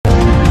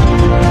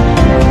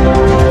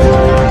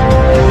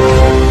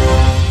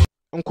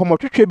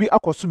twetwe bi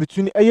akoso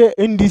between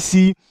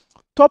NDC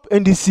top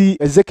NDC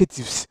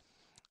executives.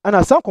 And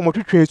as some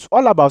twetwe, it's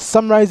all about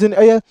summarizing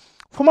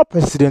former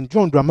President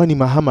John Dramani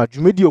Mahama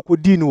Jumedi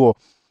okodi ni wo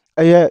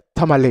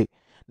Tamale.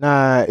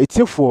 Na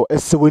etifo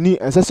esewoni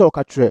ensese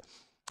okatre.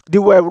 They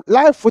were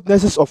live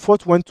witnesses of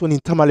what went on in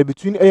Tamale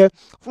between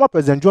former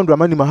President John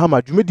Dramani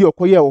Mahama Jumedi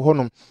okoye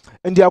ohonom,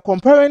 and they are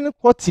comparing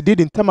what he did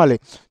in Tamale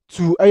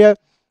to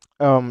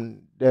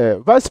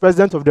the Vice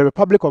President of the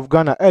Republic of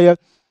Ghana,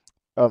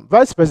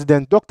 Vice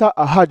President Dr.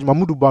 Ahaj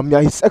Mahmudu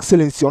Bawumia, His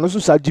Excellency, on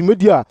also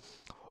Jumedi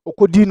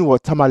okodi ni wo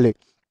Tamale.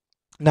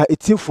 Na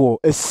etifo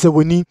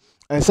esewoni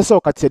ensese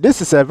okatre.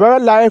 This is a very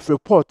live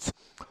report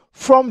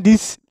from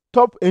these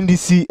top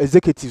NDC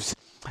executives.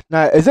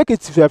 Now,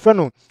 executive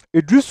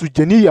Idrisu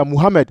Jeniya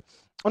Muhammad,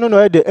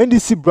 the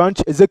NDC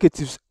branch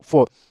executives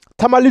for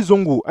Tamale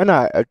Zongo,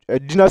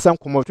 and dinner some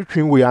come out to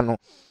train we are no.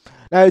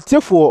 Now,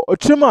 therefore,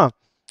 Ochima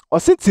or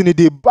sitting in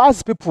the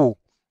bus people,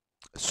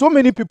 so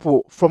many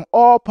people from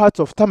all parts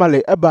of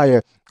Tamale,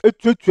 Ebaye,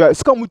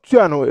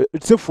 Skamutuano,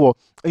 it's for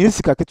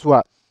Yesika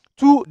Ketua.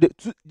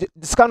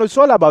 This kind of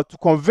all about to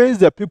convince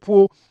the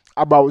people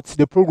about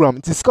the program.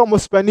 It is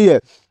almost spending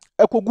here.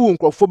 Ekogu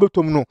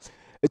nkrofobetomno.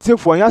 It's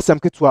for yasam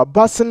ketua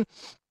basin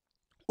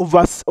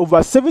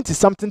over 70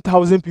 something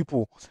thousand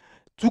people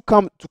to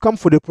come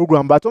for the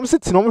program. But I'm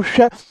sitting on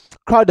share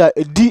crowd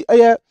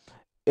the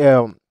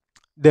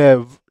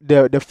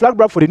flag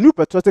brand for the New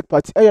Patriotic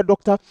Party.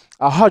 Dr.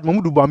 Ahad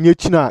Mahmudu Bawumia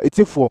China. It's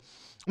for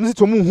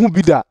who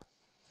be that.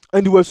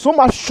 And they were so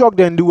much shocked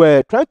and they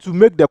were trying to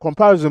make the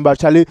comparison, but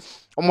Charlie,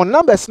 my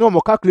numbers no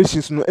more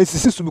calculations no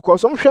NCC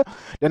because some share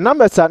the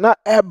numbers are not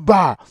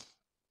bar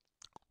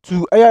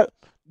to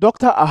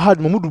Dr. Ahad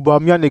Mahmudu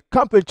Bawumia and the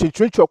campaign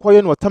change to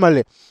acquire no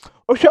Tamale.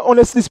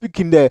 Honestly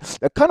speaking, the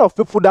kind of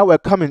people that were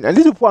coming, and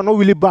these people are not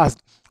really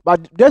buzzed,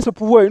 but there's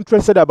people who are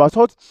interested about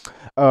what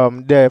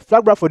the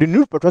flag brand for the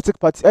New Patriotic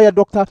Party,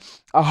 Dr.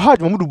 Ahad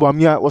Mahmudu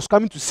Bawumia was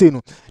coming to say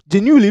no.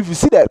 Genuinely, if you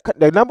see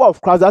the number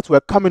of crowds that were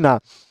coming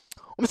out,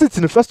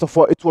 first of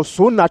all, it was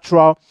so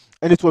natural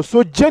and it was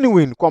so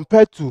genuine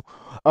compared to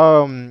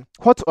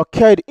what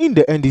occurred in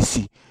the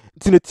NDC.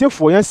 It's in the tier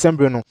for young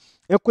Sembreno.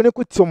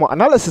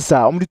 Analysis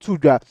and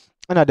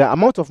the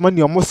amount of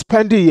money almost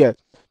spent here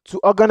to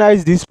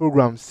organize these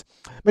programs.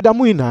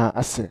 Medamuina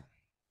ase.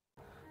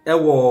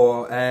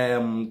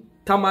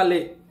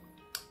 Tamale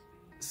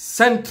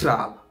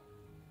Central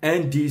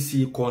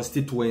NDC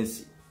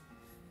constituency.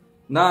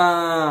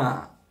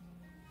 Na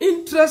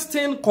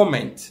interesting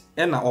comment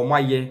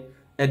omaye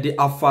the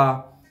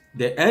afa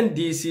the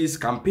NDC's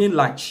campaign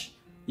launch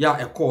ya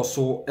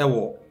ekoso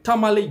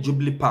Tamale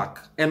Jubilee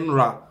Park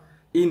Enra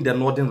in the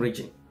northern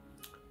region.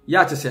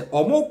 Ya to say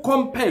omo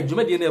compare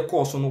Jumedi na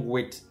ekoso no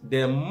with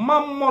the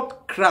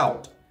mammoth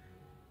crowd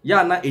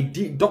ya na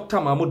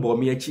Dr. Mahmoud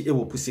Bawumia chi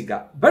ewo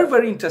Pusiga. Very,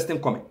 very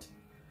interesting comment.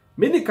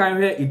 Many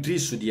can hear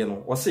Idrisu die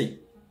no or say,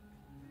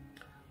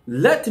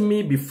 let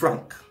me be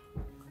frank.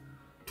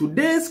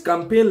 Today's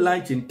campaign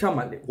launch in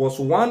Tamale was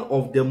one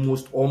of the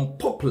most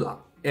unpopular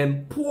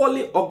and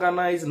poorly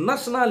organized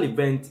national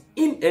events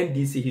in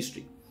NDC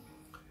history.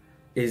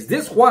 Is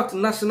this what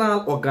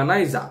national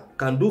organizer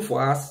can do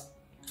for us?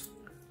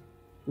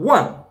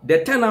 1.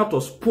 The turnout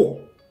was poor.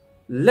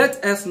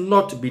 Let us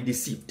not be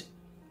deceived.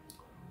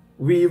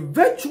 We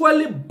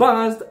virtually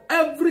buzzed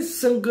every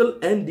single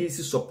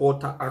NDC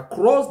supporter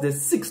across the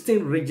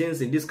 16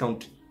 regions in this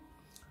country.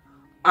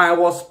 I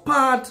was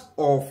part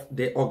of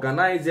the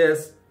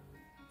organizers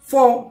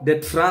for the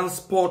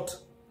transport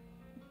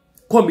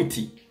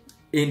committee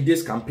in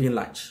this campaign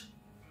launch.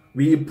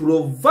 We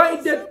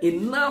provided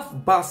enough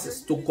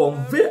buses to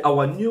convey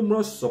our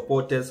numerous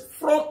supporters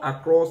from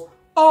across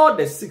all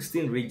the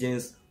 16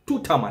 regions to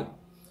Tamale.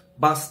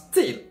 But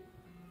still,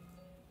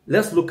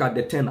 let's look at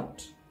the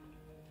turnout.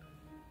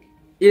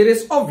 It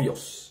is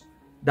obvious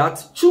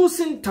that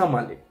choosing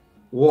Tamale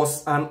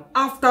was an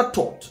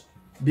afterthought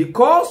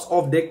because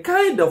of the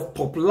kind of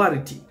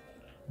popularity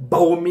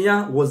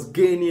Bawumia was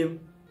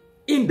gaining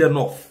in the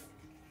north.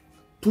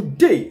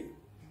 Today,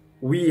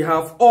 we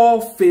have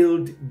all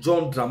failed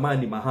John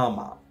Dramani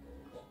Mahama.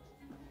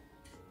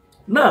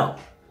 Now,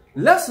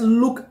 let's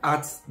look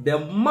at the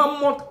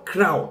mammoth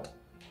crowd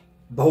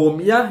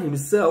Bawumia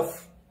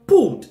himself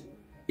pulled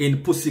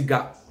in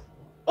Pusiga.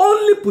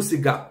 Only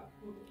Pusiga,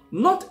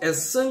 not a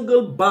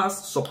single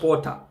bus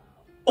supporter,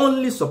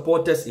 only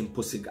supporters in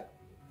Pusiga.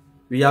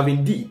 We have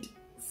indeed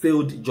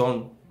failed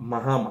John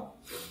Mahama.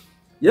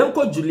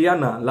 Yanko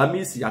Juliana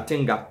Lamisi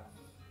Atenga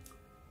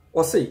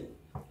or say,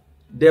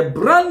 the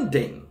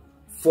branding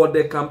for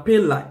the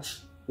campaign launch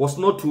was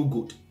not too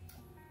good.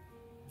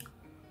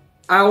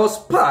 I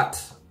was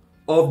part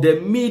of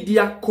the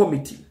media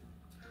committee.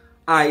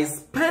 I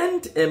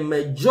spent a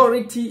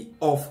majority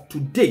of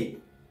today,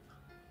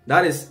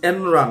 that is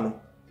Enran,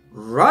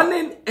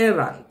 running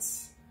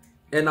errands.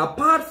 And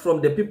apart from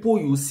the people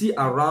you see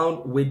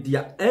around with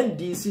their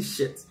NDC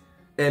shirts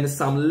and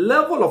some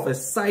level of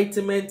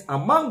excitement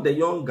among the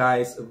young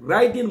guys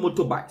riding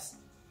motorbikes,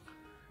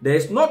 there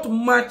is not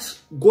much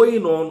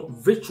going on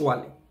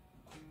virtually.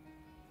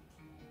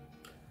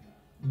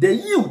 the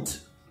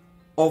youth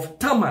of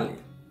Tamale,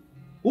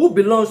 who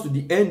belongs to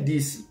the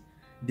NDC,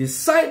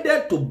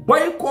 decided to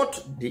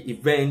boycott the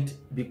event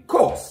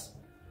because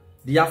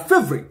their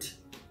favorite,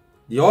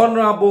 the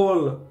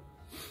Honorable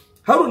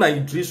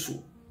Haruna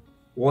Idrisu,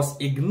 was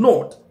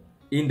ignored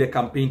in the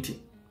campaign team.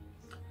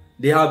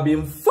 They have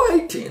been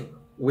fighting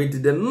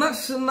with the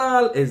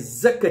national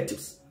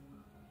executives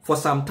for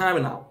some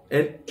time now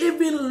and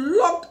even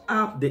locked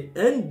up the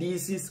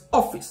NDC's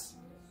office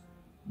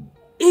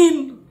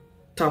in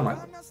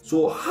Tamale.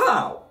 So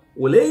how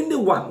will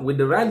anyone with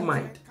the right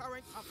mind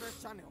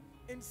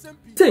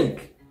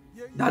think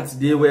that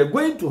they were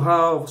going to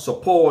have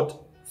support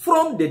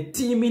from the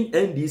teeming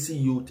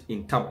NDC youth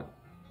in Tamale?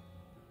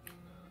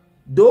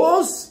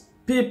 Those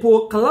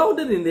people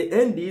clouded in the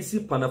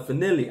NDC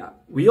paraphernalia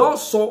we all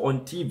saw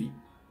on TV,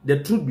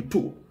 the truth be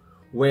told,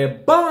 were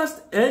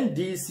biased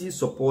NDC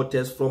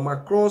supporters from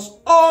across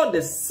all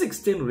the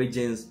 16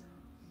 regions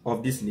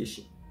of this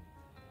nation.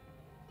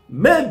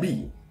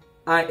 Maybe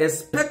I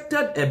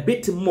expected a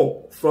bit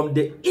more from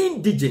the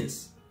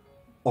indigents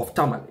of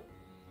Tamale.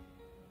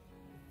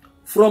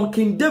 From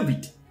King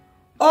David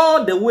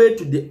all the way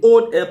to the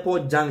old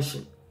airport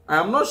junction, I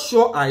am not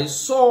sure I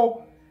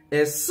saw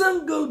a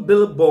single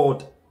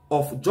billboard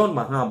of John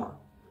Mahama.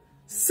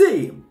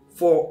 Same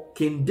for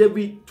King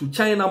David to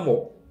China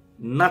Mall,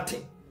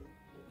 nothing.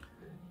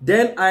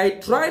 Then I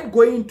tried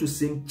going to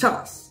St.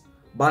 Charles,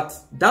 but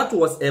that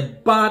was a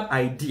bad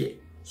idea,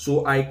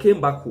 so I came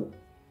back home.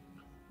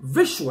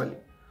 Visually,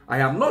 I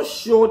am not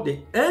sure the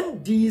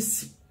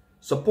NDC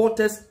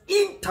supporters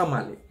in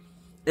Tamale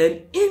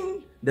and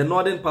in the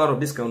northern part of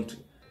this country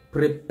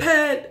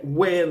prepared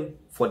well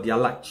for their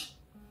lunch.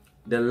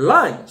 The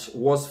lunch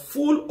was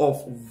full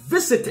of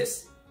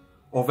visitors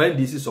of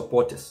NDC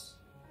supporters.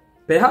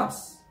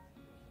 Perhaps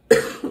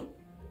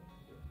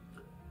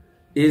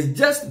it's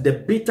just the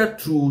bitter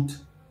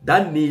truth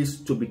that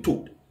needs to be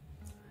told.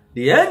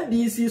 The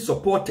NDC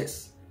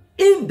supporters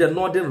in the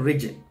northern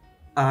region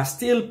are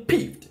still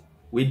peeved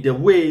with the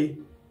way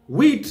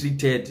we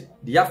treated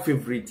their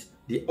favorite,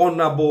 the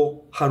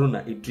Honorable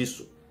Haruna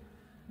Idrisu.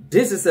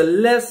 This is a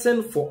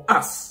lesson for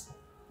us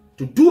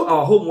to do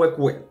our homework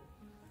well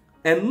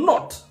and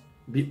not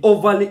be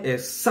overly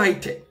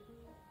excited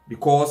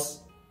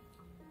because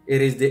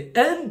it is the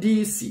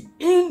NDC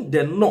in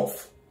the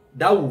north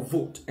that will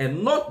vote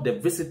and not the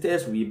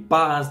visitors we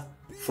buzzed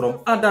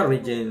from other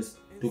regions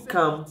to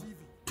come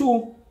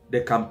to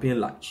the campaign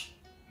lunch.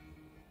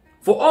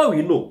 For all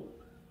we know,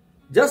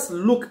 just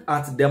look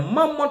at the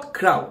mammoth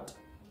crowd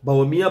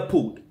Bawumia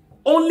pulled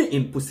only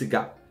in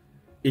Pusiga.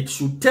 It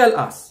should tell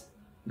us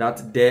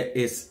that there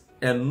is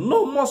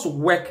enormous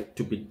work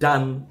to be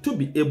done to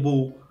be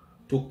able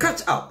to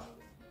catch up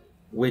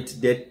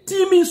with the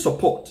teeming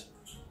support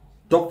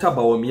Dr.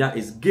 Bawumia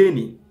is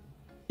gaining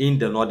in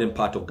the northern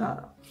part of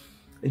Ghana.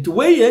 And the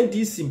way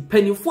NDC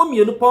penny for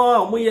me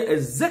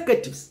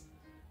executives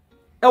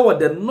over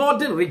the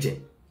northern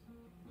region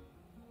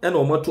and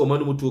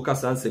Omatu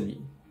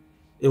Kasansemi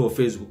on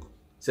Facebook.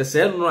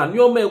 Se no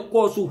anyoma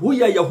ekoso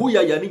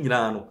huya ni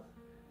nyina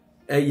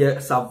no.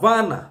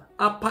 Savannah,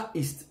 Upper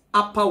East,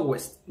 Upper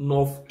West,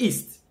 North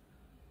East,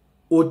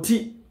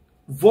 Oti,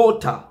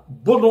 Volta,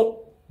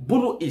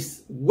 Bono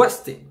East,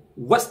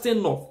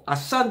 Western North,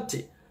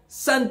 Ashanti,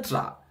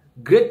 Central,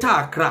 Greater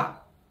Accra.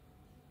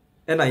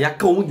 And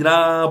ayaka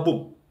nyina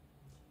bom.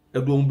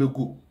 Edo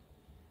mbegu.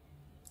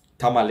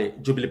 Tamale,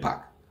 Jubilee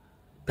Park.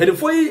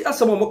 Pedifoi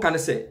asamo mo kan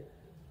say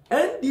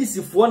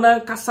NDC for na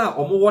kasa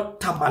omo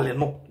Tamale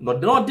no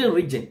the northern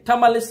region,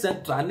 Tamale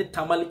Central and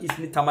Tamale East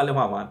ni Tamale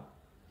Wawan.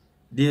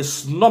 They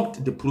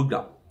snubbed the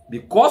program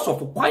because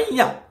of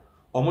kwanya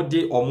omo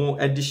de omo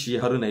edishi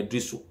Haruna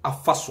Idrisu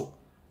afaso.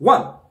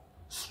 One,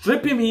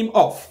 stripping him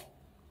off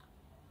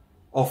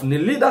of the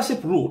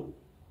leadership role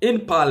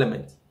in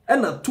parliament,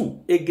 and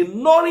two,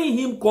 ignoring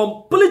him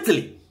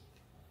completely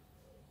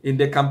in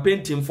the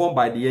campaign team formed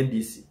by the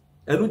NDC.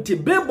 And to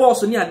be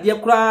boss ni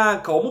ade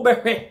kra ka omo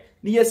behwe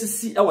ni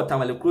yesisi e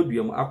Tamale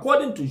Kroduam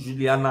according to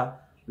Juliana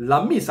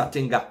Lami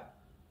Satinga.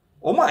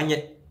 Omo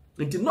anye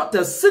nti not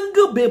a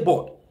single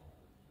billboard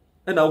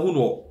and who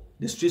know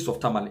the streets of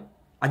Tamale.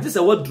 I just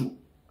say what do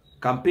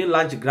campaign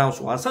lunch grounds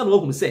so ansa no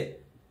who say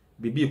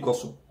bibi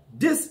koso.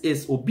 This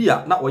is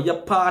Obia na oye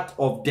part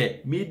of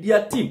the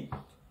media team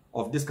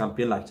of this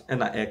campaign lunch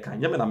and I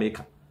can yeme na make.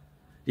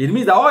 It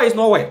means that all is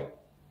nowhere.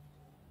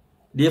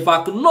 They have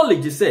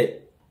acknowledged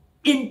say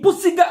in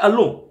Pusiga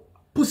alone,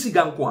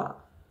 Pusiga nkwa,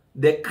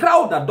 the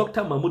crowd that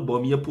Dr. Mahmoud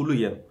Bawumia pulu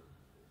yen,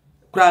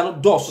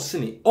 crowd doors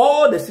sini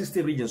all the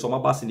 16 regions of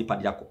Mabasi ni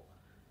Padiako.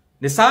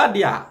 Ne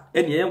saadia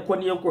eni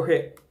yenko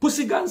he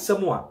Pusiga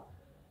nsemwa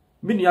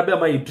mini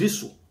abema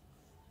Idrisu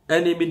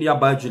eni mini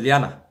aba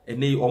Juliana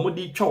eni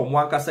omudi twa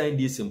omwanka san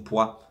di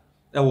simpoa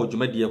ewo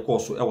dwumadi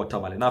ekoso ewo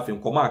Tamale na afi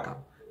nkomaka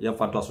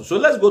yemfanto. So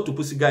let's go to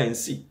Pusiga and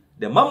see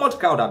the mammoth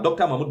crowd that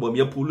Dr. Mahmoud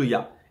Bawumia pulu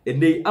ya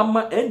eni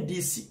ama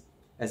NDC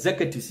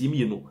executives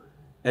you know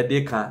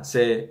they can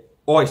say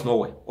all is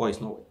nowhere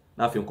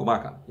na afi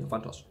nkomaka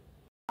yemfanto.